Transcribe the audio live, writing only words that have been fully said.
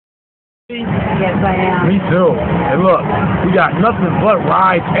Yes, I am. Me too. And look, we got nothing but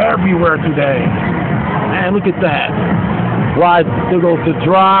rides everywhere today. Man, look at that. Rides, there goes the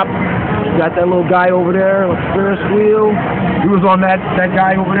drop. You got that little guy over there with the Ferris wheel. He was on that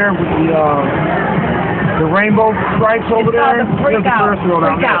guy over there with the rainbow stripes over there. The freak the out. Ferris wheel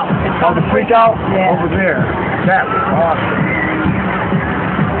down there. Oh, the freak out? Yeah. Over there. That was awesome.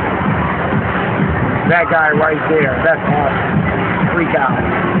 That guy right there. That's awesome. Freak out.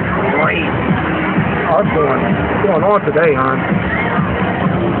 Great. Oh, what's going on today, hon?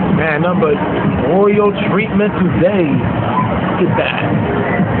 Man, nothing but oil treatment today. Look at that.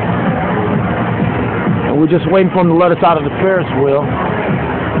 And we're just waiting for him to let us out of the Ferris wheel.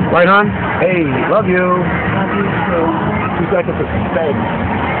 Right, hon? Hey, love you. Love you too. 2 seconds to stay.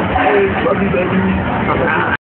 Hey, love you, baby.